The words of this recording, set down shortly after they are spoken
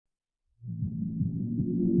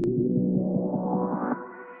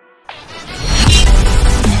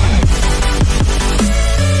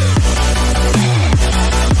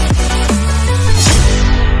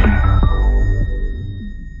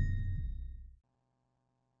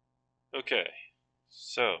Okay,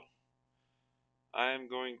 so I'm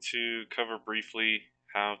going to cover briefly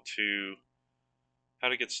how to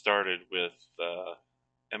get started with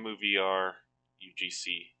EmuVR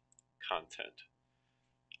UGC content.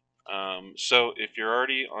 So if you're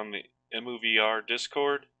already on the EmuVR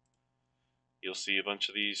Discord, you'll see a bunch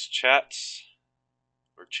of these chats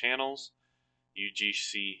or channels.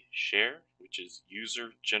 UGC Share, which is User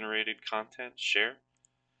Generated Content Share,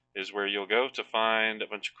 is where you'll go to find a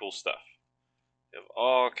bunch of cool stuff. You have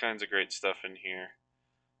all kinds of great stuff in here.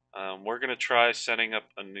 We're going to try setting up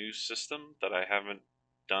a new system that I haven't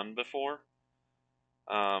done before.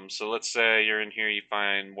 So let's say you're in here, you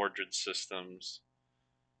find Mordred Systems.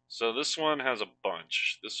 So this one has a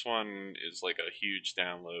bunch. This one is like a huge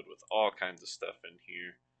download with all kinds of stuff in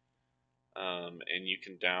here. And you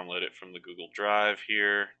can download it from the Google Drive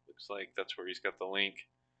here. Looks like that's where he's got the link.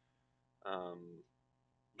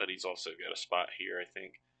 But he's also got a spot here, I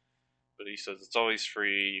think. But he says it's always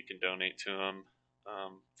free. You can donate to him.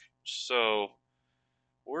 So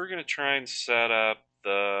we're going to try and set up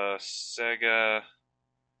the Sega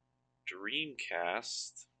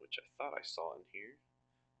Dreamcast, which I thought I saw in here.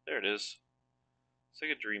 There it is.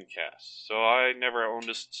 Sega Dreamcast. So I never owned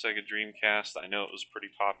a Sega Dreamcast. I know it was pretty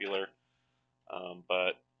popular.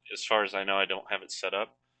 But as far as I know, I don't have it set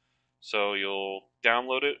up. So you'll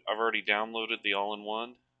download it. I've already downloaded the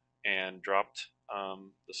all-in-one and dropped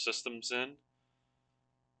the systems in.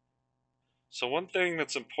 So one thing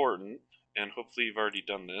that's important, and hopefully you've already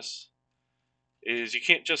done this, is you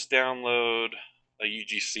can't just download a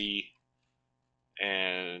UGC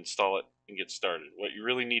and install it and get started. What you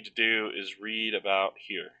really need to do is read about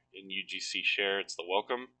here in UGC Share. It's the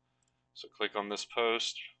welcome. So click on this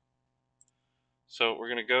post. So we're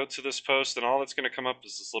going to go to this post, and all that's going to come up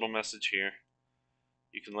is this little message here.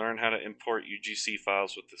 You can learn how to import UGC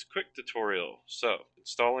files with this quick tutorial. So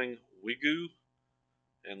installing Wigu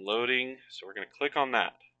and loading. So we're going to click on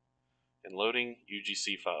that and loading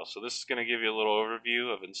UGC files. So this is going to give you a little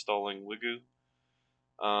overview of installing Wigu.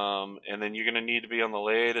 And then you're going to need to be on the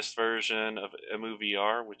latest version of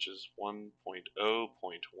EmuVR, which is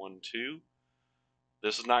 1.0.12.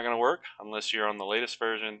 This is not going to work unless you're on the latest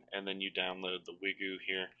version, and then you download the Wigu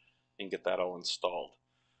here and get that all installed.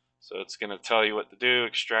 So it's going to tell you what to do.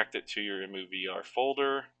 Extract it to your EmuVR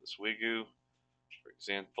folder, this Wigu, for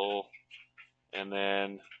example, and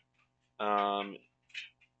then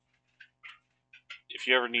if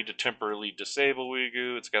you ever need to temporarily disable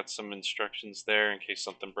Wigu, it's got some instructions there in case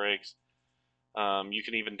something breaks. You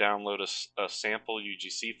can even download a sample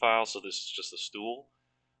UGC file, so this is just a stool.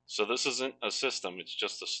 So this isn't a system, it's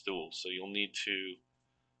just a stool. So you'll need to,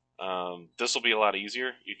 this will be a lot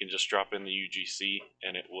easier. You can just drop in the UGC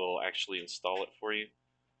and it will actually install it for you.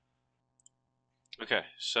 Okay,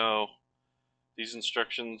 so these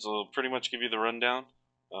instructions will pretty much give you the rundown.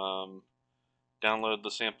 Download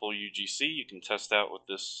the sample UGC. You can test out with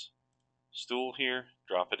this stool here.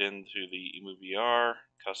 Drop it into the EmuVR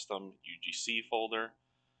custom UGC folder,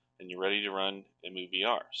 and you're ready to run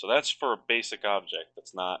EmuVR. So that's for a basic object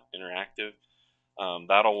that's not interactive.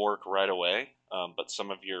 That'll work right away, but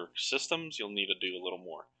some of your systems you'll need to do a little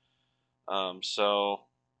more. So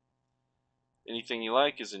anything you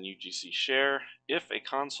like is in UGC Share. If a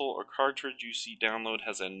console or cartridge you see download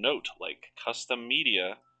has a note like custom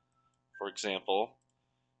media, for example,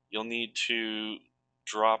 you'll need to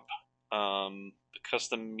drop the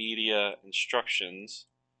custom media instructions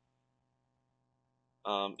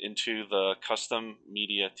into the custom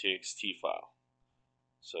media txt file.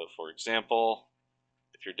 So for example,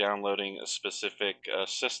 if you're downloading a specific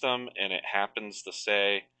system and it happens to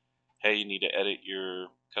say, hey, you need to edit your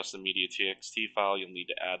custom media txt file, you'll need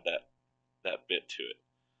to add that bit to it.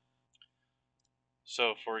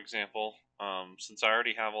 So for example, since I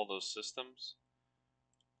already have all those systems,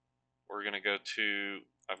 we're going to go to,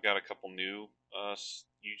 I've got a couple new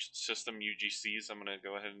system UGCs I'm going to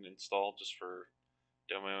go ahead and install just for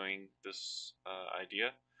demoing this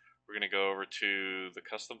idea. We're going to go over to the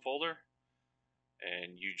custom folder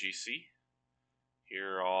and UGC.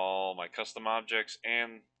 Here are all my custom objects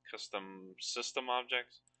and custom system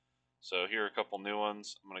objects. So here are a couple new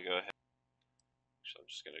ones. I'm going to go ahead. So I'm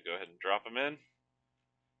just going to go ahead and drop them in.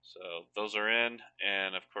 So those are in,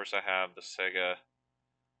 and of course I have the Sega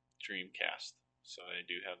Dreamcast. So I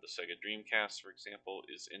do have the Sega Dreamcast, for example,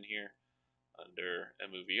 is in here under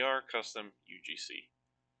EmuVR Custom UGC.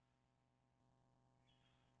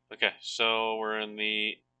 Okay, so we're in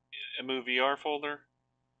the EmuVR folder.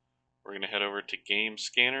 We're going to head over to Game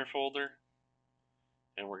Scanner folder,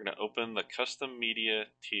 and we're going to open the custom media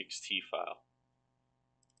txt file.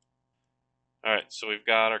 Alright, so we've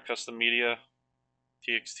got our custom media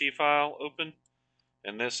txt file open,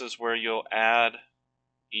 and this is where you'll add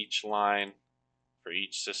each line for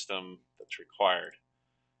each system that's required.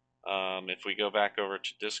 If we go back over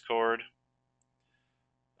to Discord,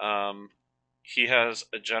 he has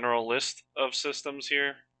a general list of systems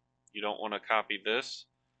here. You don't want to copy this,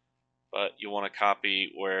 but you want to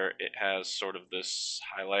copy where it has sort of this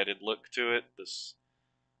highlighted look to it.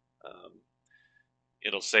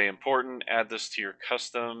 It'll say important, add this to your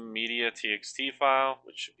custom media txt file,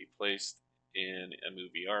 which should be placed in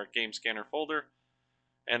EmuVR game scanner folder,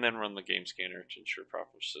 and then run the game scanner to ensure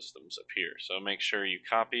proper systems appear. So make sure you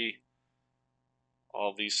copy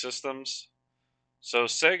all these systems. So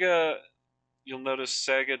Sega, you'll notice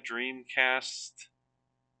Sega Dreamcast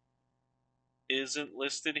isn't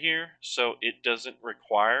listed here, so it doesn't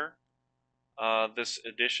require this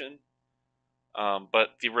edition.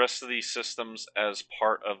 But the rest of these systems as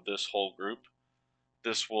part of this whole group,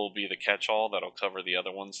 this will be the catch-all that'll cover the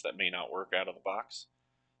other ones that may not work out of the box.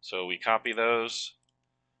 So we copy those,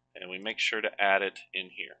 and we make sure to add it in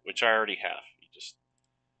here, which I already have. You just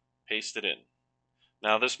paste it in.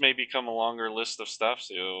 Now this may become a longer list of stuff,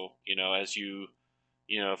 so as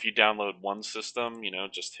if you download one system,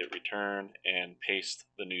 just hit return and paste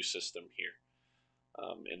the new system here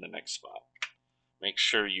in the next spot. Make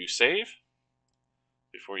sure you save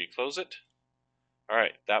before you close it.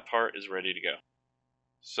 Alright, that part is ready to go.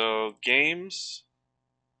 So games,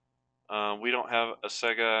 we don't have a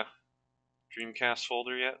Sega Dreamcast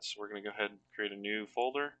folder yet, so we're going to go ahead and create a new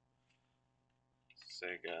folder.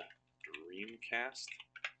 Sega Dreamcast.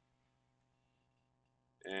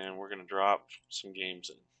 And we're going to drop some games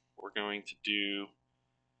in. What we're going to do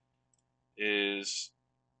is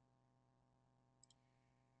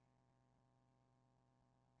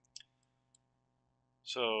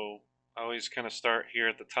I always kind of start here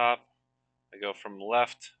at the top. I go from the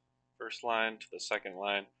left, first line, to the second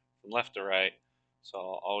line, from left to right. So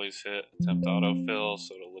I'll always hit attempt autofill,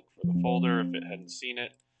 so it'll look for the folder if it hadn't seen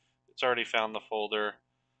it. It's already found the folder.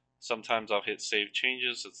 Sometimes I'll hit save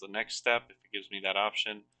changes. It's the next step if it gives me that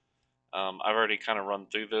option. I've already kind of run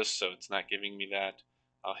through this, so it's not giving me that.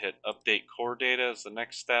 I'll hit update core data as the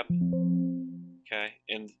next step. Okay,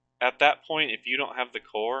 and at that point, if you don't have the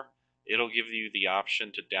core, it'll give you the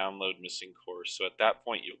option to download missing cores. So at that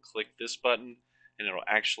point, you'll click this button, and it'll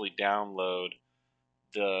actually download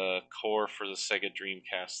the core for the Sega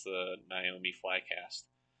Dreamcast, the Naomi Flycast.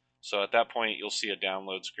 So at that point, you'll see a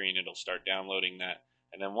download screen. It'll start downloading that.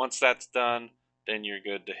 And then once that's done, then you're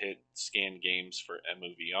good to hit scan games for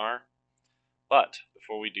EmuVR. But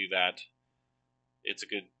before we do that, it's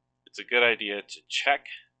a good idea to check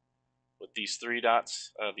with these three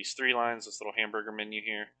dots, these three lines, this little hamburger menu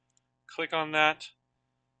here. Click on that.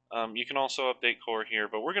 You can also update core here,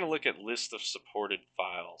 but we're going to look at list of supported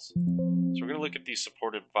files. So we're going to look at these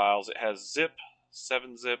supported files. It has zip,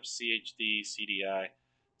 7-zip, CHD, CDI, and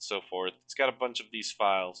so forth. It's got a bunch of these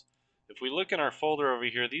files. If we look in our folder over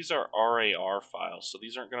here, these are RAR files, so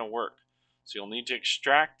these aren't going to work. So you'll need to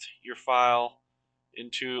extract your file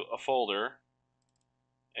into a folder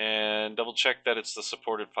and double check that it's the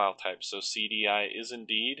supported file type. So CDI is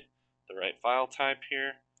indeed the right file type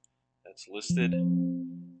here. That's listed.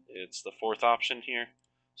 It's the fourth option here.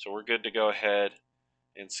 So we're good to go ahead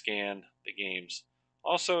and scan the games.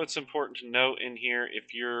 Also, it's important to note in here,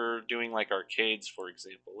 if you're doing like arcades, for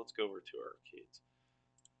example, let's go over to our arcades.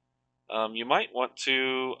 You might want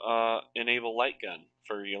to enable light gun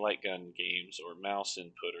for your light gun games, or mouse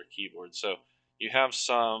input or keyboard. So you have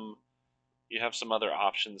some other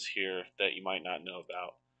options here that you might not know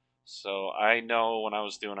about. So I know when I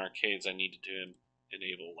was doing arcades, I needed to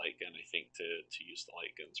enable light gun, I think, to use the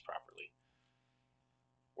light guns properly.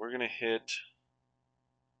 We're going to hit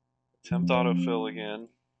attempt autofill again.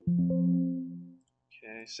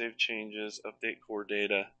 Okay, save changes, update core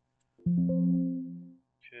data.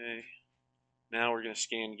 Okay, now we're going to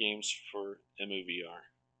scan games for EmuVR.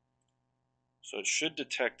 So it should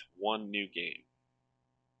detect one new game.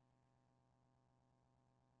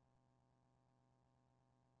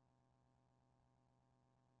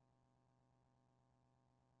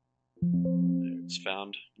 There, it's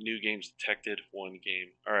found new games detected, one game.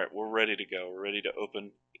 Alright, we're ready to go. We're ready to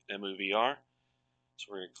open EmuVR. So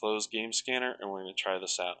we're going to close Game Scanner and we're going to try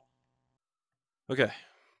this out. Okay,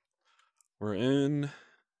 we're in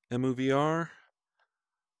EmuVR.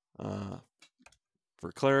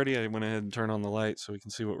 For clarity, I went ahead and turned on the light so we can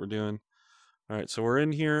see what we're doing. Alright, so we're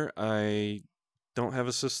in here. I don't have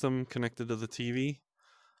a system connected to the TV.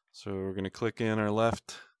 So we're going to click in our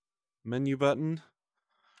left menu button.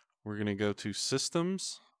 We're going to go to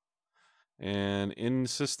Systems. And in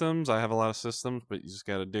Systems, I have a lot of systems, but you just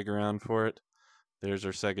got to dig around for it. There's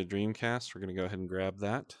our Sega Dreamcast. We're going to go ahead and grab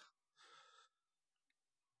that.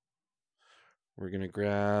 We're going to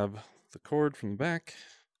grab the cord from the back.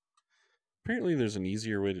 Apparently there's an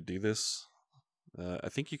easier way to do this. I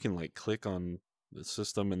think you can like click on the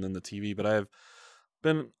system and then the TV, but I've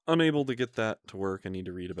been unable to get that to work. I need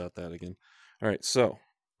to read about that again. All right, so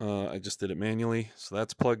I just did it manually. So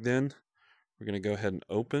that's plugged in. We're going to go ahead and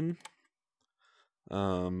open.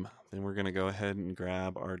 Then we're going to go ahead and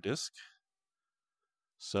grab our disc.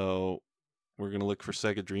 So we're going to look for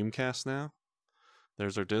Sega Dreamcast now.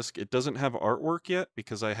 There's our disc. It doesn't have artwork yet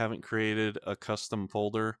because I haven't created a custom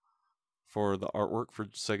folder for the artwork for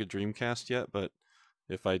Sega Dreamcast yet, but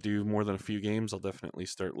if I do more than a few games, I'll definitely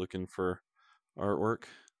start looking for artwork.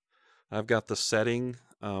 I've got the setting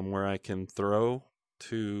where I can throw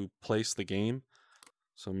to place the game.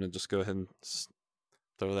 So I'm going to just go ahead and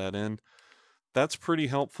throw that in. That's pretty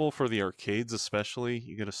helpful for the arcades especially.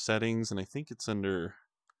 You go to settings, and I think it's under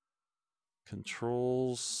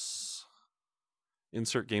controls,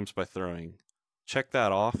 insert games by throwing. Check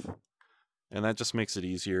that off, and that just makes it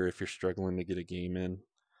easier if you're struggling to get a game in.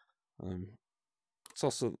 It's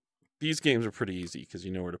also, these games are pretty easy because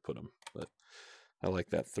you know where to put them, but I like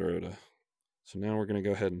that throw to. So now we're going to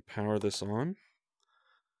go ahead and power this on,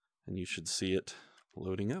 and you should see it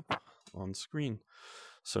loading up on screen.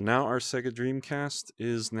 So now our Sega Dreamcast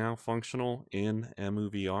is now functional in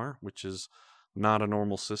EmuVR, which is not a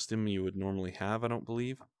normal system you would normally have, I don't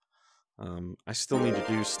believe. I still need to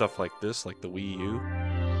do stuff like this, like the Wii U.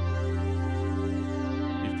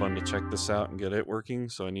 It'd be fun to check this out and get it working,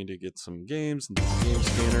 so I need to get some games and the game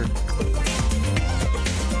scanner.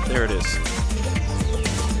 There it is.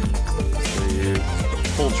 So you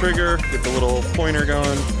pull trigger, get the little pointer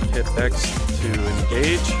going, hit X to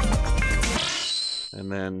engage. And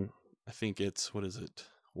then I think it's, what is it?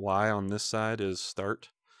 Y on this side is start.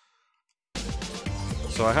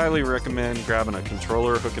 So I highly recommend grabbing a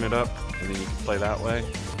controller, hooking it up, and then you can play that way.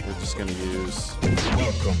 We're just going to use...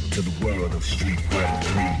 Welcome to the world of Street Fighter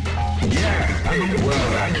 3. Yeah, I'm in the world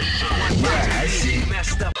I see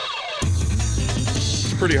messed up.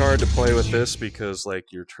 It's pretty hard to play with this because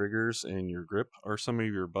like your triggers and your grip are some of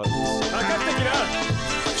your buttons.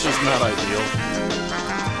 It's just not ideal.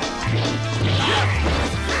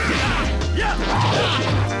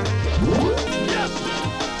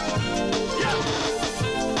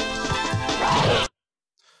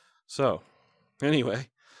 So, anyway,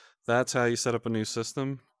 that's how you set up a new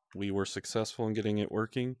system. We were successful in getting it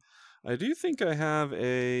working. I do think I have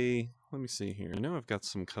a... Let me see here. I know I've got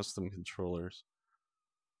some custom controllers.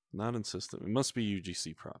 Not in system. It must be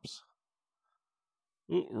UGC props.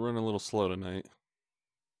 Ooh, we're running a little slow tonight.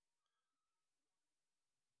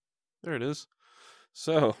 There it is.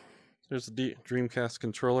 So, there's the Dreamcast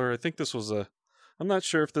controller. I think this was a... I'm not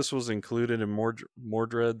sure if this was included in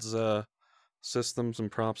Mordred's systems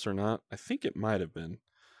and props or not. I think it might have been,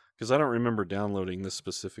 because I don't remember downloading this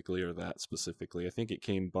specifically or that specifically. I think it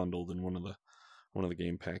came bundled in one of the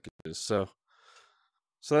game packages. So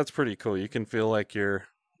that's pretty cool. You can feel like you're,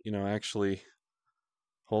 actually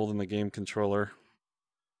holding the game controller.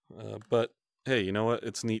 But hey, you know what?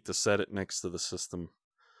 It's neat to set it next to the system.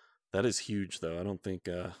 That is huge, though. I don't think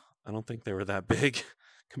they were that big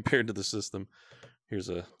compared to the system. Here's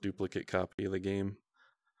a duplicate copy of the game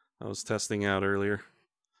I was testing out earlier.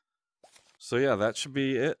 So yeah, that should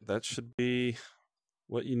be it. That should be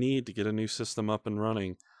what you need to get a new system up and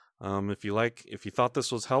running. If you thought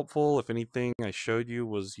this was helpful, if anything I showed you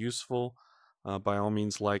was useful, by all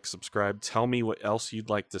means like, subscribe. Tell me what else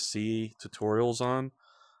you'd like to see tutorials on.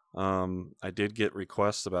 I did get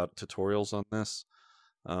requests about tutorials on this.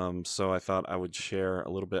 So I thought I would share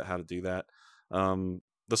a little bit how to do that.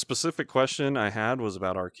 The specific question I had was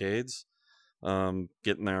about arcades.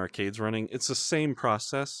 Getting the arcades running. It's the same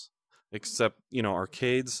process, except,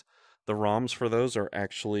 arcades, the ROMs for those are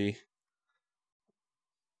actually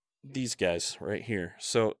these guys right here.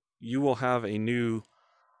 So you will have a new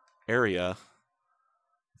area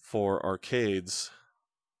for arcades.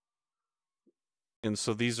 And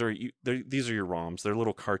so these are your ROMs. They're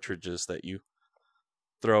little cartridges that you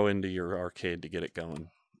throw into your arcade to get it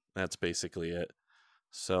going. That's basically it.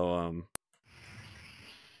 So,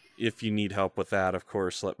 if you need help with that, of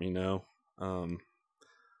course, let me know.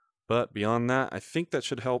 But beyond that, I think that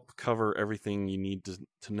should help cover everything you need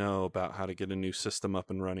to know about how to get a new system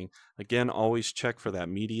up and running. Again, always check for that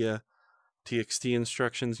media TXT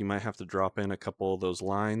instructions. You might have to drop in a couple of those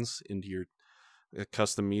lines into your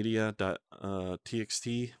custom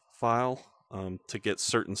media.txt file to get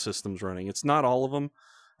certain systems running. It's not all of them,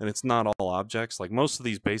 and it's not all objects. Like most of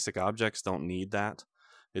these basic objects don't need that.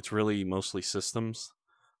 It's really mostly systems.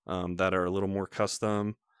 that are a little more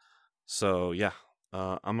custom. So yeah,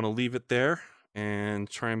 I'm gonna leave it there and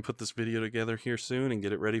try and put this video together here soon and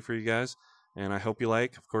get it ready for you guys. And I hope you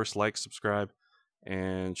like. Of course, like, subscribe,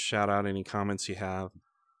 and shout out any comments you have.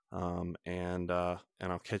 And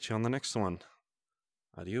I'll catch you on the next one.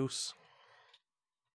 Adios.